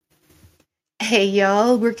Hey,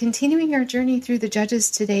 y'all. We're continuing our journey through the Judges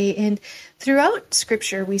today, and throughout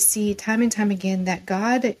Scripture, we see time and time again that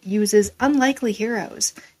God uses unlikely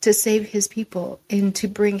heroes to save his people and to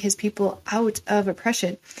bring his people out of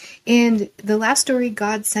oppression. And the last story,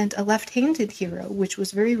 God sent a left-handed hero, which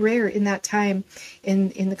was very rare in that time,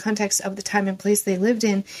 in the context of the time and place they lived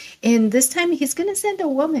in. And this time, he's going to send a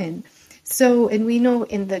woman. So, and we know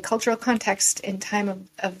in the cultural context and time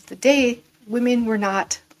of the day, women were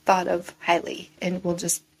not thought of highly, and we'll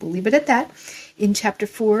leave it at that. In chapter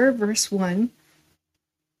 4, verse 1,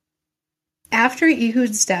 after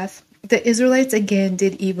Ehud's death, the Israelites again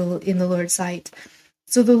did evil in the Lord's sight.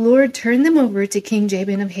 So the Lord turned them over to King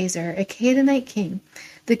Jabin of Hazor, a Canaanite king.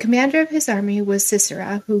 The commander of his army was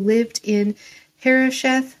Sisera, who lived in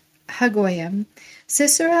Harosheth Hagoyim.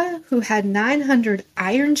 Sisera, who had 900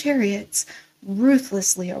 iron chariots,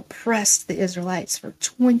 ruthlessly oppressed the Israelites for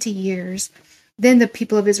 20 years. Then the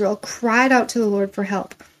people of Israel cried out to the Lord for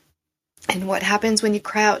help. And what happens when you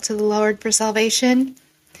cry out to the Lord for salvation?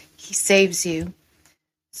 He saves you.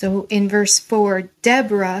 So in verse 4,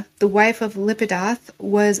 Deborah, the wife of Lipidoth,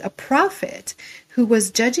 was a prophet who was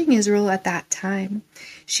judging Israel at that time.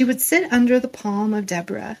 She would sit under the palm of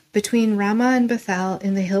Deborah, between Ramah and Bethel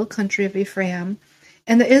in the hill country of Ephraim,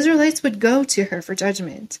 and the Israelites would go to her for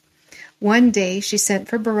judgment. One day she sent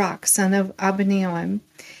for Barak, son of Abinoam,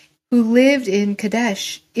 who lived in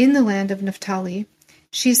Kadesh, in the land of Naphtali.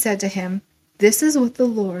 She said to him, "This is what the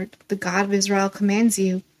Lord, the God of Israel, commands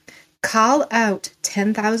you. Call out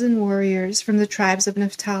 10,000 warriors from the tribes of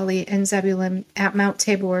Naphtali and Zebulun at Mount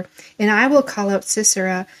Tabor, and I will call out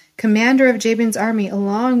Sisera, commander of Jabin's army,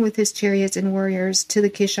 along with his chariots and warriors, to the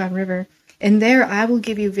Kishon River, and there I will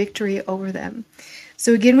give you victory over them."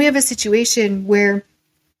 So again, we have a situation where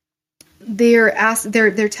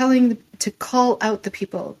they're telling to call out the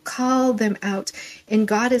people, call them out. And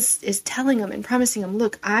God is telling them and promising them,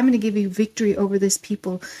 look, I'm going to give you victory over this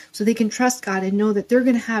people so they can trust God and know that they're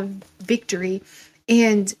going to have victory.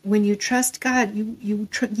 And when you trust God,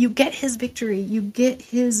 you get his victory. You get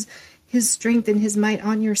his strength and his might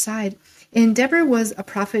on your side. And Deborah was a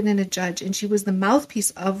prophet and a judge, and she was the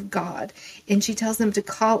mouthpiece of God. And she tells them to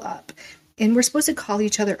call up. And we're supposed to call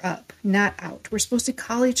each other up, not out. We're supposed to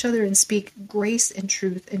call each other and speak grace and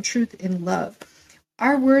truth in love.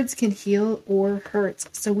 Our words can heal or hurt,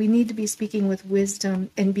 so we need to be speaking with wisdom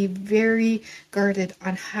and be very guarded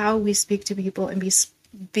on how we speak to people and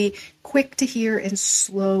be quick to hear and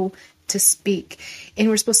slow to speak. And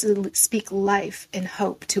we're supposed to speak life and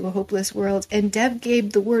hope to a hopeless world. And Deb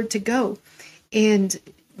gave the word to go. And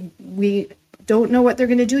we don't know what they're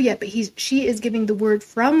going to do yet, but she is giving the word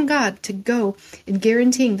from God to go and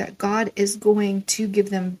guaranteeing that God is going to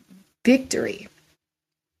give them victory.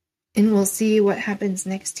 And we'll see what happens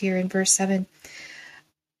next here in verse 7.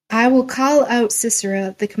 I will call out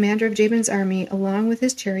Sisera, the commander of Jabin's army, along with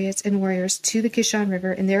his chariots and warriors, to the Kishon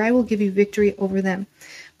River, and there I will give you victory over them.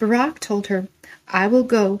 Barak told her, I will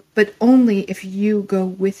go, but only if you go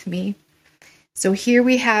with me. So here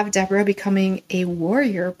we have Deborah becoming a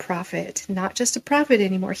warrior prophet, not just a prophet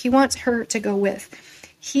anymore. He wants her to go with.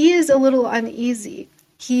 He is a little uneasy.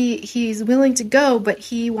 He's willing to go, but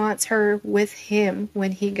he wants her with him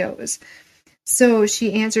when he goes. So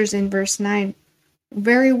she answers in verse 9,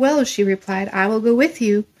 Very well, she replied, I will go with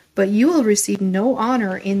you, but you will receive no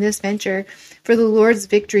honor in this venture, for the Lord's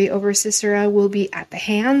victory over Sisera will be at the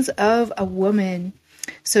hands of a woman.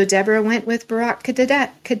 So Deborah went with Barak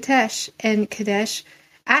Kadesh, and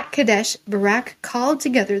at Kadesh, Barak called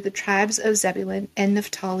together the tribes of Zebulun and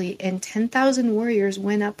Naphtali, and 10,000 warriors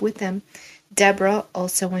went up with them. Deborah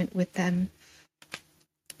also went with them.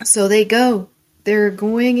 So they go. They're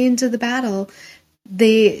going into the battle.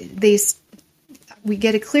 We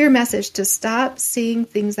get a clear message to stop seeing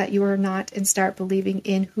things that you are not and start believing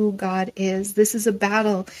in who God is. This is a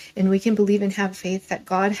battle, and we can believe and have faith that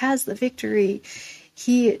God has the victory.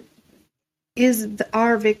 He is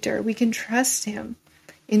our victor. We can trust him.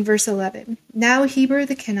 In verse 11, Now Heber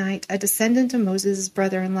the Kenite, a descendant of Moses'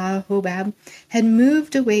 brother-in-law Hobab, had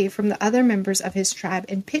moved away from the other members of his tribe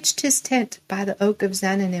and pitched his tent by the oak of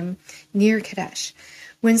Zananim near Kadesh.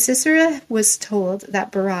 When Sisera was told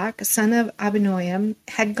that Barak, son of Abinoam,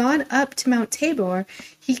 had gone up to Mount Tabor,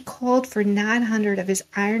 he called for 900 of his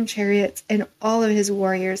iron chariots and all of his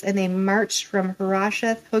warriors, and they marched from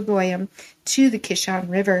Harosheth Hagoyim to the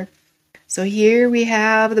Kishon River. So here we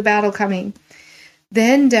have the battle coming.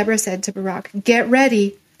 Then Deborah said to Barak, Get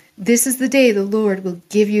ready. This is the day the Lord will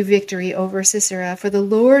give you victory over Sisera, for the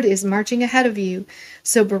Lord is marching ahead of you.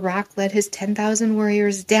 So Barak led his 10,000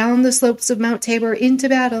 warriors down the slopes of Mount Tabor into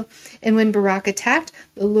battle, and when Barak attacked,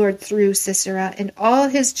 the Lord threw Sisera and all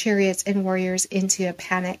his chariots and warriors into a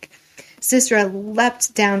panic. Sisera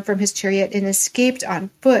leapt down from his chariot and escaped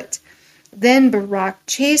on foot. Then Barak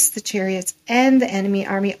chased the chariots and the enemy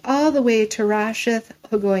army all the way to Rashath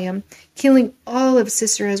Hagoyim, killing all of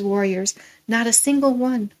Sisera's warriors. Not a single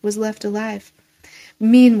one was left alive.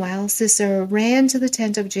 Meanwhile, Sisera ran to the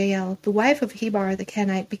tent of Jael, the wife of Heber the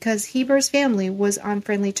Kenite, because Heber's family was on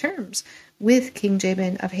friendly terms with King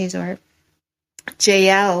Jabin of Hazor.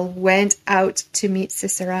 Jael went out to meet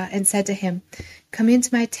Sisera and said to him, "Come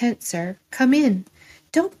into my tent, sir. Come in.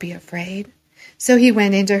 Don't be afraid." So he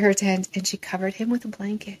went into her tent, and she covered him with a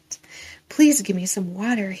blanket. "Please give me some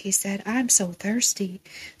water," he said. "I'm so thirsty."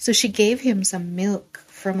 So she gave him some milk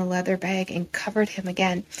from a leather bag and covered him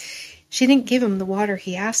again. She didn't give him the water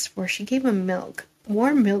he asked for. She gave him milk.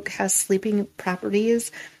 Warm milk has sleeping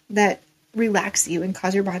properties that relax you and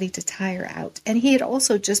cause your body to tire out. And he had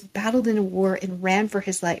also just battled in a war and ran for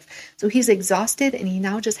his life. So he's exhausted, and he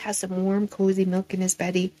now just has some warm, cozy milk in his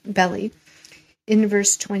belly. In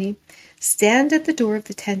verse 20, "Stand at the door of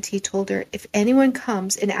the tent," he told her. "If anyone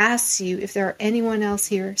comes and asks you if there are anyone else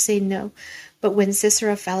here, say no." But when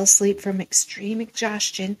Sisera fell asleep from extreme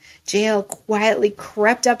exhaustion, Jael quietly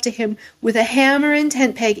crept up to him with a hammer and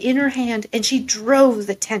tent peg in her hand, and she drove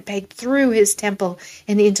the tent peg through his temple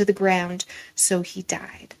and into the ground. So he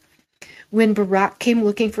died. When Barak came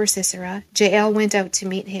looking for Sisera, Jael went out to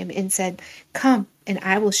meet him and said, "Come, and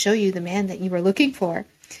I will show you the man that you are looking for."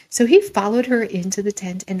 So he followed her into the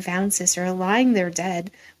tent and found Sisera lying there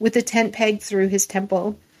dead, with the tent peg through his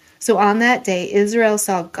temple. So on that day, Israel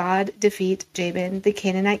saw God defeat Jabin, the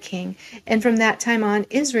Canaanite king, and from that time on,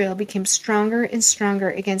 Israel became stronger and stronger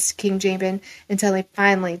against King Jabin until they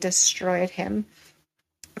finally destroyed him.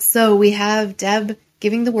 So we have Deb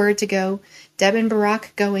giving the word to go, Deb and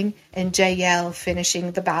Barak going, and Jael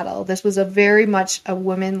finishing the battle. This was a very much a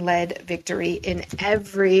woman-led victory in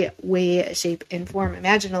every way, shape, and form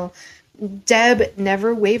imaginable. Deb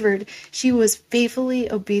never wavered. She was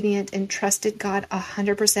faithfully obedient and trusted God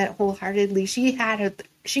 100% wholeheartedly.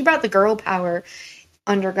 She brought the girl power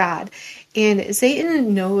under God. And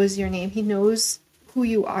Satan knows your name. He knows who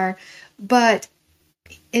you are,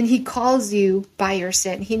 and he calls you by your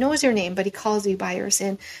sin. He knows your name, but he calls you by your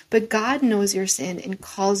sin. But God knows your sin and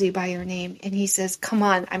calls you by your name. And he says, "Come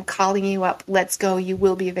on, I'm calling you up. Let's go. You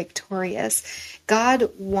will be victorious."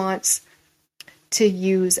 God wants to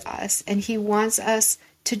use us, and he wants us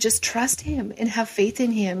to just trust him and have faith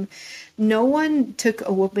in him. No one took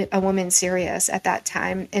a woman serious at that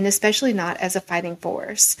time, and especially not as a fighting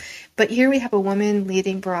force. But here we have a woman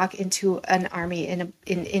leading Barak into an army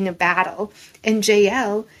in a battle, and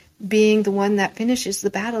Jael being the one that finishes the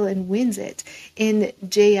battle and wins it. In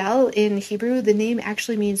Jael, in Hebrew, the name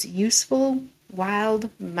actually means useful wild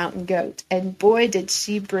mountain goat. And boy, did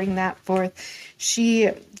she bring that forth. She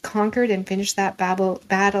conquered and finished that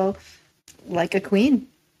battle like a queen.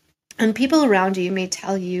 And people around you may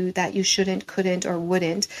tell you that you shouldn't, couldn't, or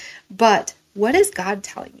wouldn't. But what is God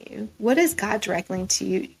telling you? What is God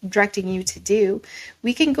directing you to do?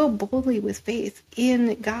 We can go boldly with faith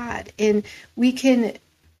in God, and we can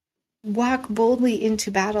walk boldly into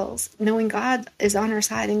battles, knowing God is on our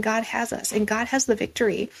side and God has us and God has the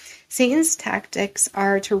victory. Satan's tactics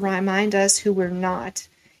are to remind us who we're not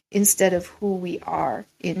instead of who we are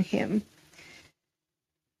in him.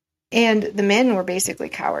 And the men were basically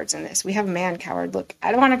cowards in this. We have a man coward. Look,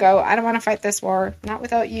 I don't want to go. I don't want to fight this war. Not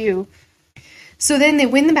without you. So then they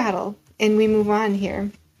win the battle, and we move on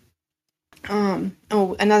here.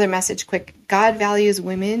 Another message quick. God values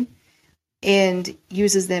women and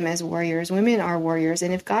uses them as warriors. Women are warriors,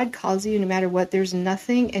 and if God calls you, no matter what, there's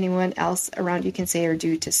nothing anyone else around you can say or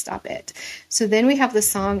do to stop it. So then we have the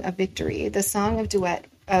Song of Victory, the Song of Duet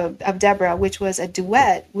of Deborah, which was a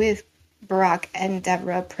duet with Barak and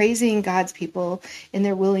Deborah, praising God's people in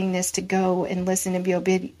their willingness to go and listen and be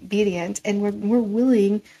obedient. And we're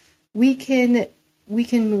willing, we can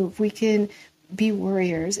move, we can be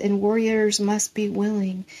warriors, and warriors must be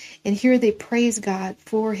willing. And here they praise God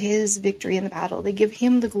for his victory in the battle. They give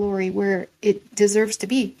him the glory where it deserves to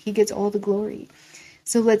be. He gets all the glory.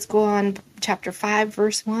 So let's go on chapter 5,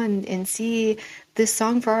 verse 1, and see this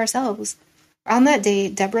song for ourselves. On that day,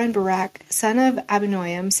 Deborah and Barak, son of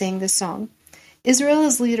Abinoam, sang this song.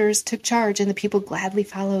 Israel's leaders took charge, and the people gladly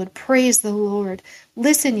followed. Praise the Lord.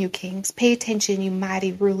 Listen, you kings. Pay attention, you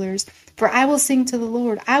mighty rulers. For I will sing to the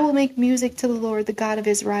Lord. I will make music to the Lord, the God of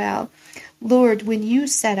Israel. Lord, when you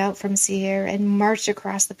set out from Seir and marched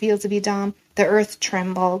across the fields of Edom, the earth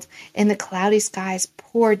trembled, and the cloudy skies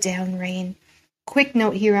poured down rain. Quick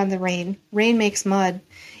note here on the rain. Rain makes mud,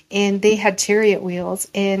 and they had chariot wheels,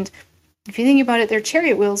 and if you think about it, their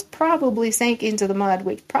chariot wheels probably sank into the mud,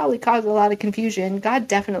 which probably caused a lot of confusion. God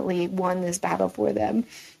definitely won this battle for them.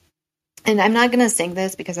 And I'm not going to sing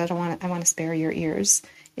this because I want to spare your ears.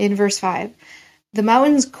 In verse 5, the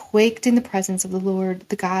mountains quaked in the presence of the Lord,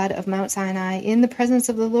 the God of Mount Sinai, in the presence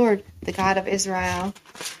of the Lord, the God of Israel.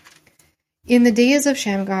 In the days of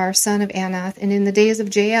Shamgar, son of Anath, and in the days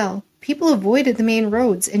of Jael, people avoided the main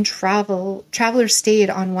roads, and travelers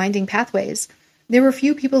stayed on winding pathways. There were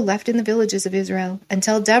few people left in the villages of Israel,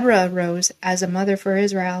 until Deborah arose as a mother for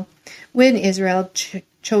Israel. When Israel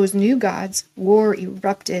chose new gods, war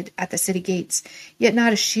erupted at the city gates. Yet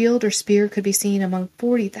not a shield or spear could be seen among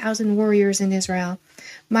 40,000 warriors in Israel.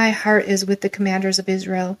 My heart is with the commanders of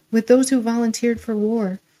Israel, with those who volunteered for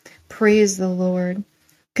war. Praise the Lord.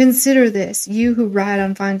 Consider this, you who ride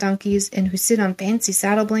on fine donkeys and who sit on fancy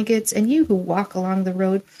saddle blankets, and you who walk along the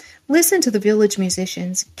road. Listen to the village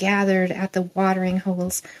musicians gathered at the watering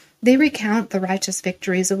holes. They recount the righteous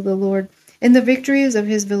victories of the Lord and the victories of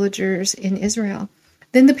his villagers in Israel.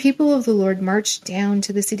 Then the people of the Lord marched down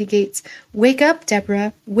to the city gates. Wake up,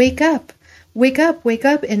 Deborah, wake up. Wake up,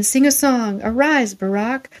 and sing a song. Arise,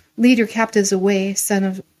 Barak, lead your captives away, son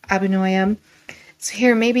of Abinoam. So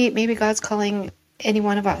here, maybe God's calling any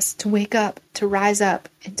one of us to wake up, to rise up,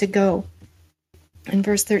 and to go. In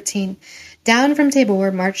verse 13, down from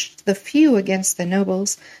Tabor marched the few against the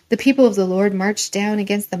nobles. The people of the Lord marched down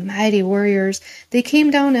against the mighty warriors. They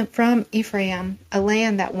came down from Ephraim, a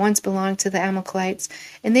land that once belonged to the Amalekites,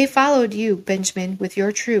 and they followed you, Benjamin, with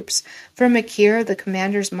your troops. From Machir the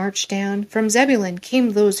commanders marched down. From Zebulun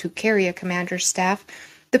came those who carry a commander's staff.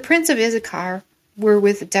 The prince of Issachar were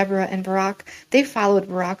with Deborah and Barak. They followed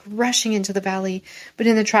Barak, rushing into the valley. But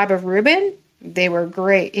in the tribe of Reuben, there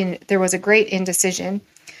was a great indecision.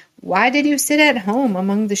 Why did you sit at home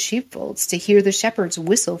among the sheepfolds to hear the shepherds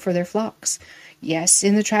whistle for their flocks? Yes,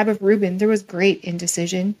 in the tribe of Reuben there was great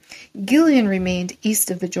indecision. Gilead remained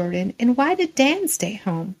east of the Jordan, and why did Dan stay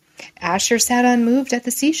home? Asher sat unmoved at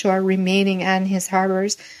the seashore, remaining on his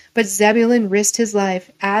harbors, but Zebulun risked his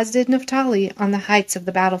life, as did Naphtali on the heights of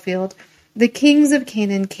the battlefield. The kings of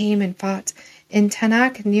Canaan came and fought in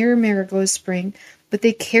Tanakh near Marigo's spring, but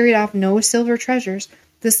they carried off no silver treasures.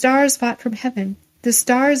 The stars fought from heaven. The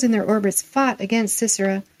stars in their orbits fought against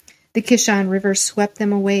Sisera. The Kishon River swept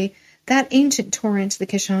them away, that ancient torrent, the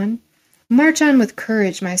Kishon. March on with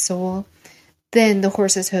courage, my soul. Then the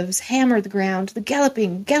horses' hooves hammered the ground, the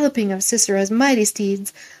galloping of Sisera's mighty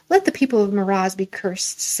steeds. Let the people of Meroz be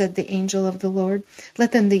cursed, said the angel of the Lord.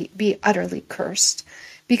 Let them be utterly cursed,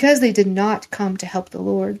 because they did not come to help the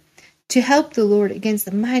Lord against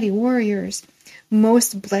the mighty warriors.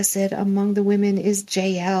 Most blessed among the women is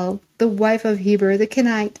Jael, the wife of Heber the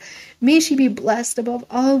Kenite. May she be blessed above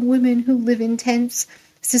all women who live in tents.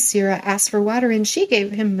 Sisera asked for water, and she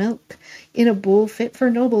gave him milk. In a bowl fit for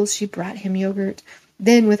nobles, she brought him yogurt.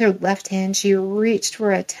 Then with her left hand she reached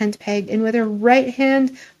for a tent peg, and with her right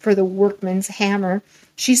hand for the workman's hammer.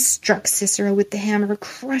 She struck Sisera with the hammer,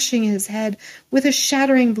 crushing his head. With a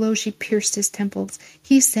shattering blow she pierced his temples.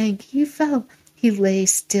 He sank, he fell. He lay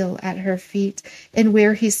still at her feet, and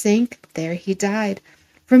where he sank, there he died.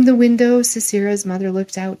 From the window Sisera's mother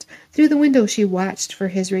looked out. Through the window she watched for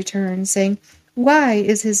his return, saying, Why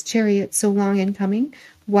is his chariot so long in coming?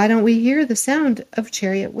 Why don't we hear the sound of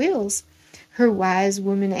chariot wheels? Her wise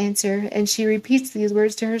woman answer, and she repeats these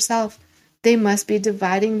words to herself. They must be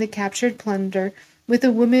dividing the captured plunder, with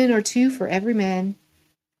a woman or two for every man.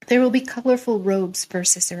 There will be colorful robes for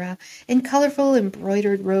Sisera, and colorful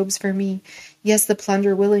embroidered robes for me. Yes, the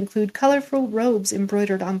plunder will include colorful robes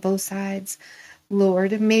embroidered on both sides.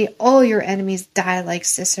 Lord, may all your enemies die like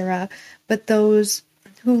Sisera, but those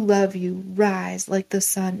who love you rise like the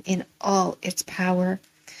sun in all its power.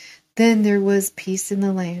 Then there was peace in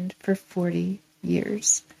the land for 40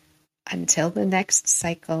 years, until the next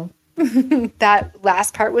cycle. That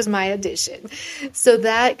last part was my addition. So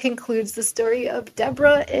that concludes the story of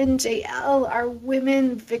Deborah and Jael, our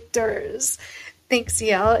women victors. Thanks,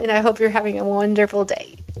 Jael, and I hope you're having a wonderful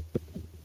day.